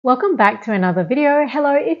Welcome back to another video.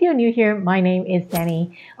 Hello, if you're new here, my name is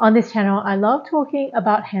Dani. On this channel, I love talking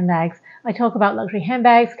about handbags. I talk about luxury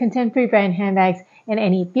handbags, contemporary brand handbags, and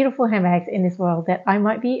any beautiful handbags in this world that I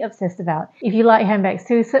might be obsessed about. If you like handbags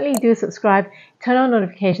too, certainly do subscribe, turn on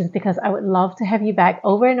notifications because I would love to have you back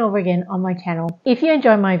over and over again on my channel. If you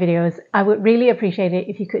enjoy my videos, I would really appreciate it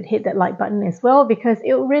if you could hit that like button as well because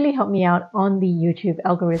it will really help me out on the YouTube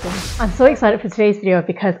algorithm. I'm so excited for today's video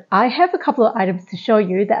because I have a couple of items to show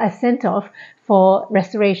you that I sent off for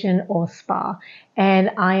restoration or spa,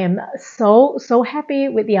 and I am so happy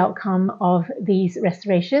with the outcome of these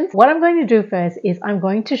restorations. What I'm going to do first is I'm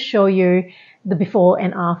going to show you the before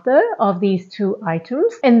and after of these two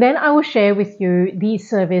items, and then I will share with you the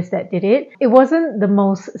service that did it. It wasn't the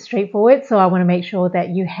most straightforward, so I want to make sure that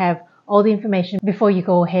you have all the information before you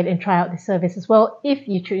go ahead and try out the service as well if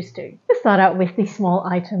you choose to. Let's start out with the small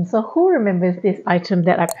item. So who remembers this item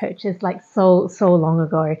that I purchased like so long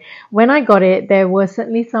ago? When I got it, there was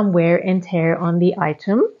certainly some wear and tear on the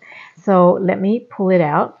item. So let me pull it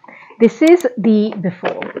out. This is the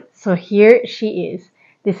before. So here she is.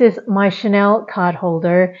 This is my Chanel card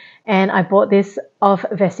holder, and I bought this off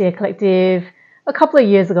Vestiaire Collective a couple of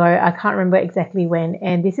years ago. I can't remember exactly when,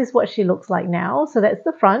 and this is what she looks like now. So that's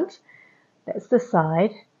the front. That's the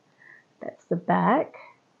side, that's the back,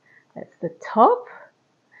 that's the top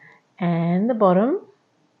and the bottom,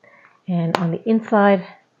 and on the inside,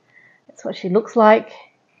 that's what she looks like,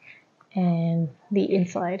 and the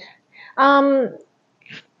inside. To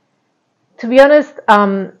be honest,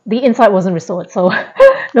 the inside wasn't restored, so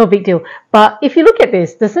no big deal. But if you look at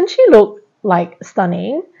this, doesn't she look like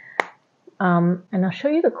stunning? And I'll show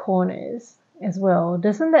you the corners as well.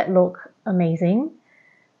 Doesn't that look amazing?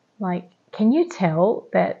 Like, can you tell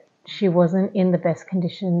that she wasn't in the best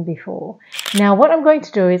condition before? Now, what I'm going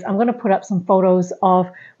to do is I'm going to put up some photos of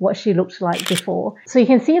what she looked like before. So you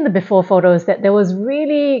can see in the before photos that there was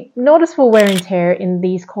really noticeable wear and tear in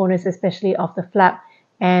these corners, especially of the flap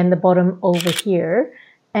and the bottom over here.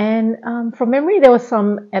 And from memory, there was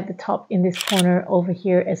some at the top in this corner over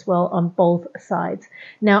here as well on both sides.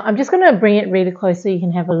 Now, I'm just going to bring it really close so you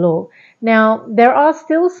can have a look. Now, there are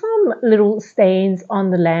still some little stains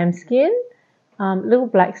on the lambskin, little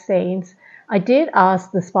black stains. I did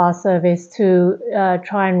ask the spa service to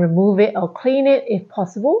try and remove it or clean it if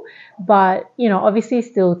possible, but you know, obviously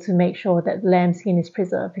still to make sure that the lambskin is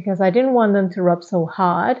preserved, because I didn't want them to rub so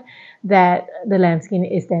hard that the lambskin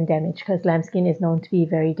is then damaged, because lambskin is known to be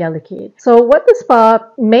very delicate. So what the spa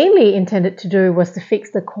mainly intended to do was to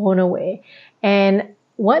fix the corner wear, and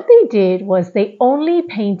what they did was they only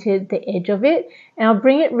painted the edge of it, and I'll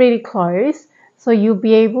bring it really close so you'll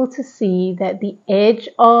be able to see that the edge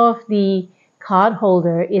of the card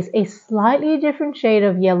holder is a slightly different shade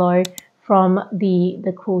of yellow from the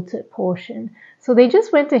quilted portion. So they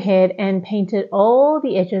just went ahead and painted all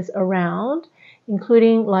the edges around,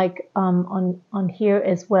 including like on here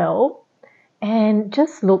as well. And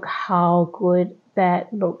just look how good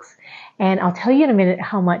that looks. And I'll tell you in a minute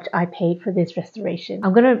how much I paid for this restoration.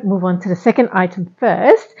 I'm going to move on to the second item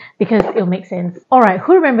first because it'll make sense. Alright,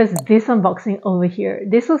 who remembers this unboxing over here?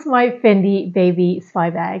 This was my Fendi baby spy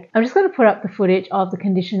bag. I'm just going to put up the footage of the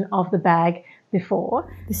condition of the bag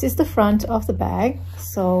before. This is the front of the bag.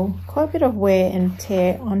 So quite a bit of wear and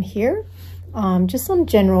tear on here. Just some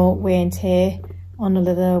general wear and tear on the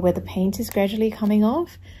leather where the paint is gradually coming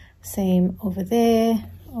off. Same over there,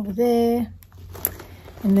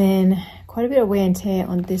 and then quite a bit of wear and tear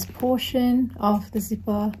on this portion of the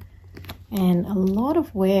zipper, and a lot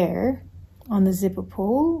of wear on the zipper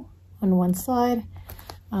pull on one side,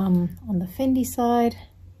 on the Fendi side,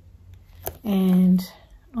 and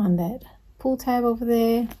on that pull tab over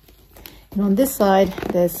there. And on this side,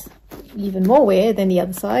 there's even more wear than the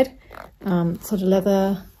other side. So the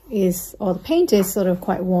leather is, or the paint is sort of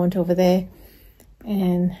quite worn over there,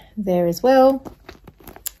 and there as well,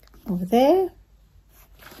 over there,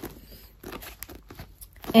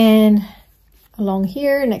 and along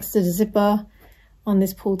here next to the zipper on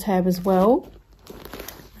this pull tab as well.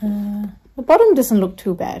 The bottom doesn't look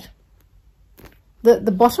too bad. The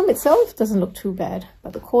bottom itself doesn't look too bad,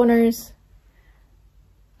 but the corners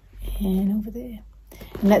and over there.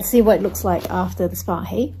 And let's see what it looks like after the spa,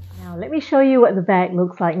 hey? Now let me show you what the bag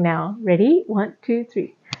looks like now. Ready? 1, 2,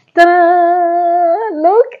 3. Ta-da!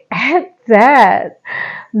 Look at that.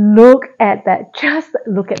 Look at that. Just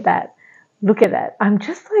look at that. Look at that. I'm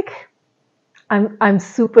just like, I'm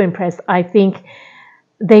super impressed. I think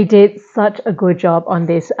they did such a good job on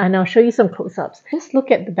this, and I'll show you some close-ups. Just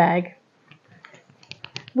look at the bag.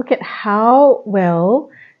 Look at how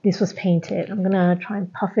well this was painted. I'm gonna try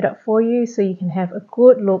and puff it up for you so you can have a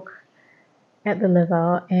good look at the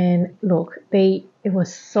leather, and look, it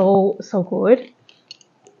was so good.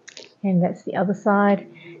 And that's the other side,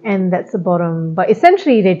 and that's the bottom. But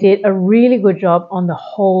essentially they did a really good job on the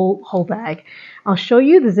whole bag. I'll show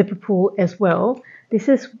you the zipper pull as well. This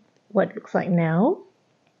is what it looks like now.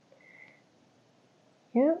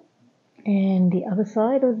 Yeah. And the other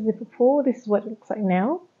side of the zipper pull, this is what it looks like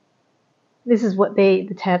now. This is what the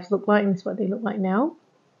tabs look like, and this is what they look like now.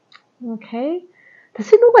 Okay.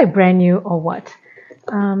 Does it look like brand new or what?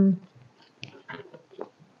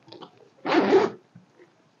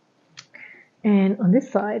 And on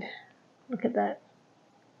this side, look at that.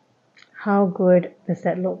 How good does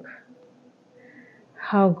that look?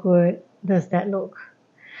 How good does that look?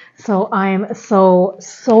 So I am so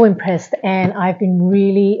impressed, and I've been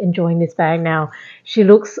really enjoying this bag now. She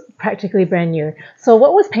looks practically brand new. So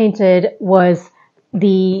what was painted was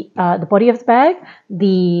the body of the bag.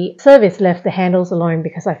 The service left the handles alone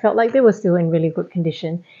because I felt like they were still in really good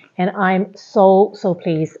condition, and I'm so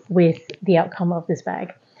pleased with the outcome of this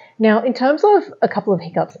bag. Now, in terms of a couple of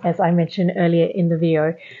hiccups, as I mentioned earlier in the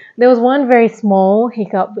video, there was one very small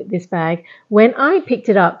hiccup with this bag. When I picked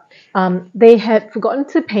it up, they had forgotten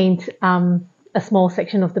to paint a small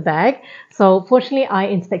section of the bag. So fortunately, I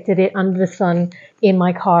inspected it under the sun in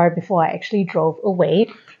my car before I actually drove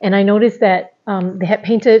away. And I noticed that they had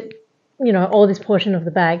painted, all this portion of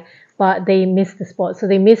the bag, but they missed the spot. So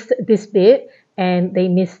they missed this bit, and they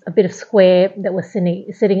missed a bit of square that was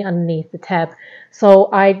sitting underneath the tab. So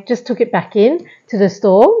I just took it back in to the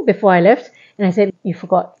store before I left, and I said, you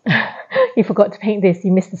forgot to paint this,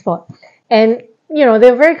 you missed the spot. And they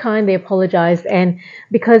were very kind, they apologized, and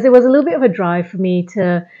because it was a little bit of a drive for me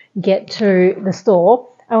to get to the store,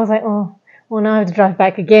 I was like, oh, well, now I have to drive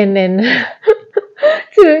back again and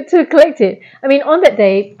to collect it. I mean, on that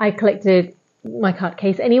day, I collected my card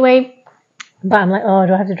case anyway, but I'm like, oh,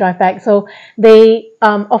 do I have to drive back? So they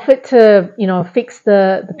offered to, fix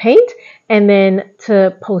the paint and then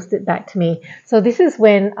to post it back to me. So this is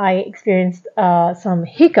when I experienced some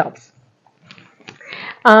hiccups.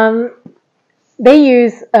 They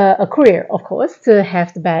use a courier, of course, to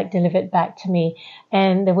have the bag delivered back to me.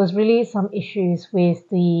 And there was really some issues with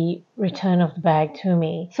the return of the bag to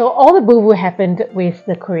me. So all the boo-boo happened with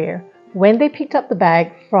the courier. When they picked up the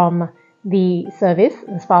bag from the service,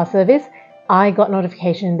 the spa service, I got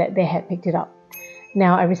notification that they had picked it up.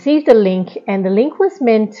 Now I received a link, and the link was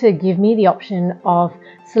meant to give me the option of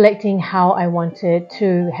selecting how I wanted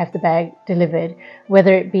to have the bag delivered,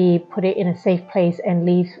 whether it be put it in a safe place and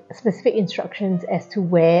leave specific instructions as to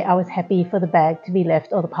where I was happy for the bag to be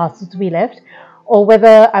left or the parcel to be left, or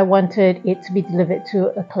whether I wanted it to be delivered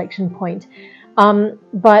to a collection point.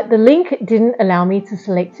 But the link didn't allow me to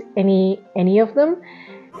select any of them,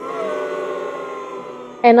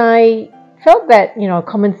 and I felt that,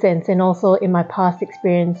 common sense, and also in my past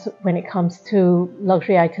experience when it comes to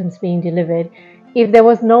luxury items being delivered, if there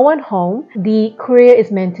was no one home, the courier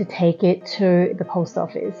is meant to take it to the post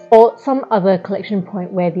office or some other collection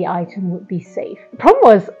point where the item would be safe. The problem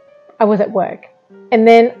was I was at work, and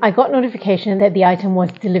then I got notification that the item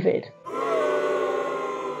was delivered.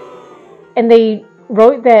 And they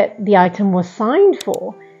wrote that the item was signed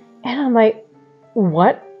for. And I'm like,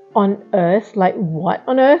 what on earth? Like, what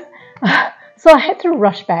on earth? So I had to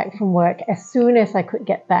rush back from work as soon as I could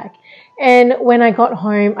get back. And when I got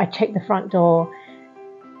home, I checked the front door,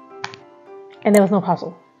 and there was no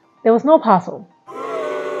parcel. There was no parcel.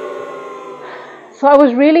 So I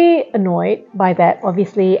was really annoyed by that.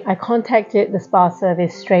 Obviously, I contacted the spa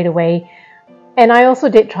service straight away. And I also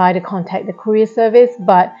did try to contact the courier service,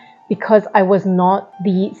 but because I was not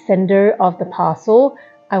the sender of the parcel,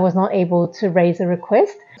 I was not able to raise a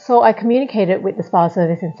request. So I communicated with the spa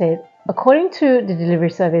service and said, according to the delivery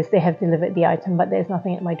service, they have delivered the item, but there's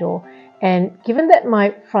nothing at my door. And given that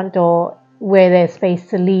my front door, where there's space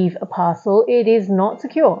to leave a parcel, it is not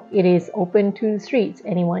secure. It is open to the streets.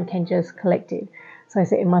 Anyone can just collect it. So I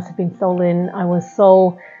said it must have been stolen. I was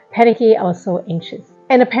so panicky. I was so anxious.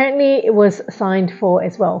 And apparently it was signed for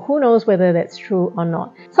as well. Who knows whether that's true or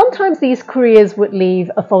not. Sometimes these couriers would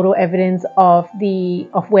leave a photo evidence of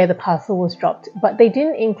where the parcel was dropped, but they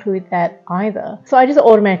didn't include that either. So I just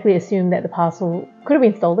automatically assumed that the parcel could have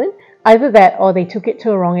been stolen. Either that, or they took it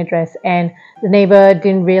to a wrong address and the neighbor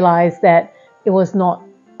didn't realize that it was not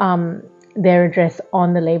their address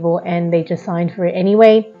on the label, and they just signed for it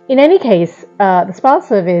anyway. In any case, the spa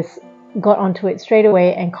service got onto it straight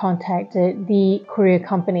away and contacted the courier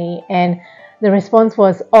company, and the response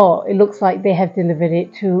was, oh, it looks like they have delivered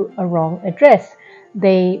it to a wrong address.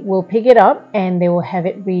 They will pick it up and they will have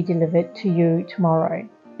it re-delivered to you tomorrow.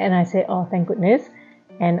 And I said, oh, thank goodness.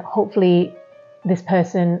 And hopefully this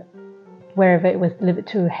person wherever it was delivered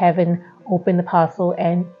to haven't opened the parcel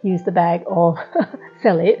and used the bag or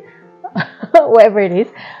sell it, whatever it is.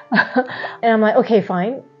 And I'm like, okay,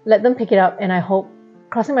 fine, let them pick it up, and I hope,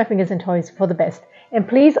 crossing my fingers and toes for the best. And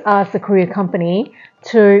please ask the courier company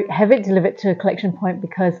to have it delivered to a collection point,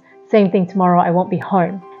 because same thing tomorrow, I won't be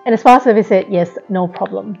home. And the spa service said, yes, no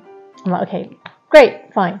problem. I'm like, okay,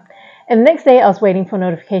 great, fine. And the next day I was waiting for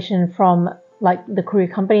notification from like the courier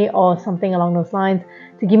company or something along those lines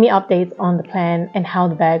to give me updates on the plan and how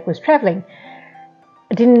the bag was traveling.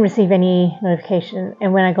 I didn't receive any notification,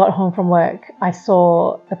 and when I got home from work, I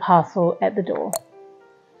saw the parcel at the door.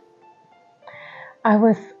 I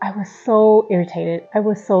was so irritated. I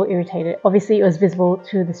was so irritated. Obviously, it was visible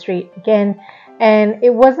to the street again, and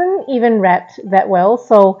it wasn't even wrapped that well.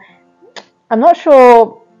 So I'm not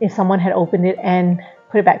sure if someone had opened it and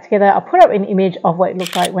put it back together. I'll put up an image of what it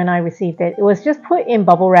looked like when I received it. It was just put in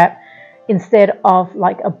bubble wrap instead of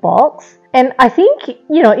like a box. And I think,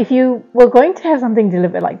 you know, if you were going to have something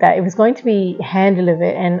delivered like that, it was going to be hand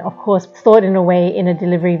delivered and of course stored in a way in a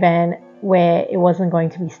delivery van where it wasn't going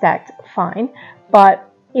to be stacked, fine.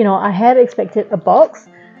 But, you know, I had expected a box,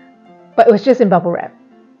 but it was just in bubble wrap.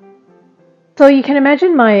 So you can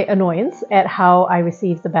imagine my annoyance at how I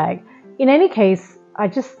received the bag. In any case, I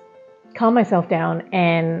just calmed myself down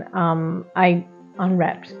and I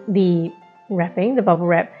unwrapped the wrapping, the bubble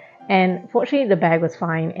wrap, and fortunately the bag was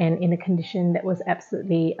fine and in a condition that was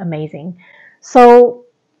absolutely amazing. So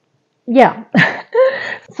yeah,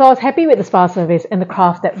 so I was happy with the spa service and the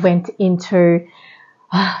craft that went into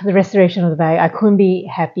the restoration of the bag. I couldn't be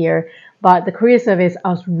happier. But the courier service, I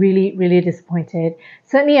was really, really disappointed.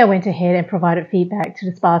 Certainly, I went ahead and provided feedback to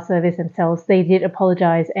the spa service themselves. They did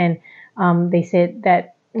apologize, and they said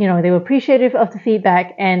that, you know, they were appreciative of the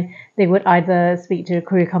feedback and they would either speak to the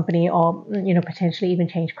courier company or, you know, potentially even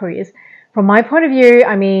change couriers. From my point of view,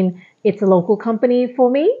 I mean, it's a local company for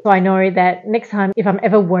me. So I know that next time, if I'm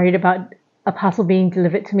ever worried about a parcel being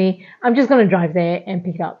delivered to me, I'm just going to drive there and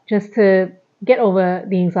pick it up just to get over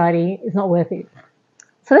the anxiety. It's not worth it.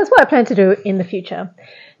 So that's what I plan to do in the future.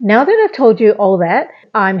 Now that I've told you all that,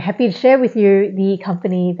 I'm happy to share with you the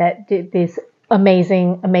company that did this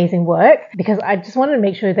amazing, amazing work, because I just wanted to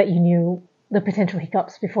make sure that you knew the potential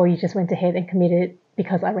hiccups before you just went ahead and committed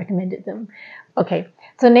because I recommended them. Okay,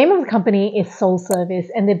 so the name of the company is Soul Service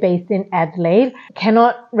and they're based in Adelaide.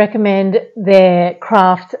 Cannot recommend their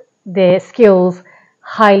craft, their skills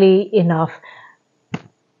highly enough.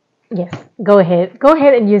 Yes, go ahead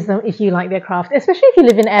and use them if you like their craft, especially if you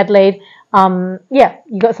live in Adelaide. Yeah,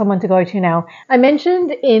 you got someone to go to now. I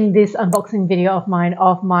mentioned in this unboxing video of mine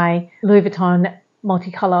of my Louis Vuitton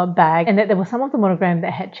multicolor bag and that there was some of the monogram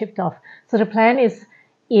that had chipped off. So the plan is,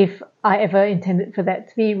 if I ever intended for that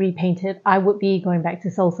to be repainted, I would be going back to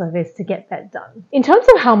Soul Service to get that done. In terms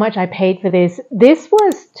of how much I paid for this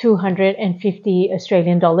was 250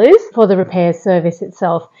 Australian dollars for the repair service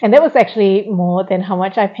itself. And that was actually more than how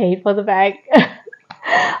much I paid for the bag.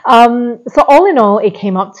 So all in all, it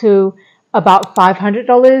came up to about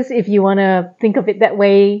 $500 if you want to think of it that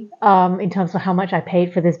way, in terms of how much I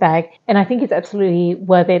paid for this bag. And I think it's absolutely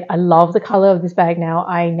worth it. I love the color of this bag now.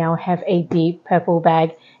 I now have a deep purple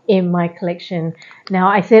bag in my collection. Now,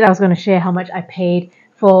 I said I was going to share how much I paid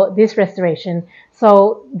for this restoration.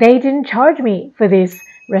 So they didn't charge me for this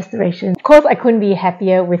restoration. Of course, I couldn't be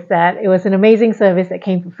happier with that. It was an amazing service that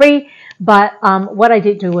came for free. But what I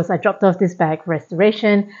did do was I dropped off this bag for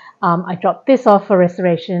restoration. I dropped this off for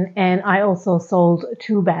restoration, and I also sold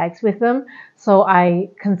 2 bags with them. So I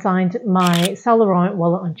consigned my Saint Laurent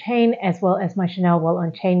wallet on chain as well as my Chanel wallet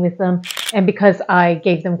on chain with them. And because I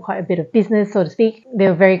gave them quite a bit of business, so to speak, they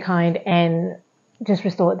were very kind and just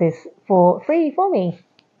restored this for free for me.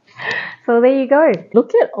 So there you go.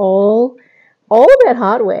 Look at all that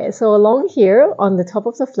hardware. So along here on the top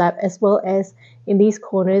of the flap, as well as in these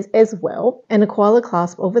corners as well, and a koala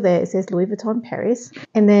clasp over there, it says Louis Vuitton Paris.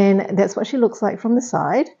 And then that's what she looks like from the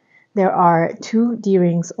side. There are 2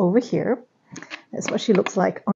 D-rings over here. That's what she looks like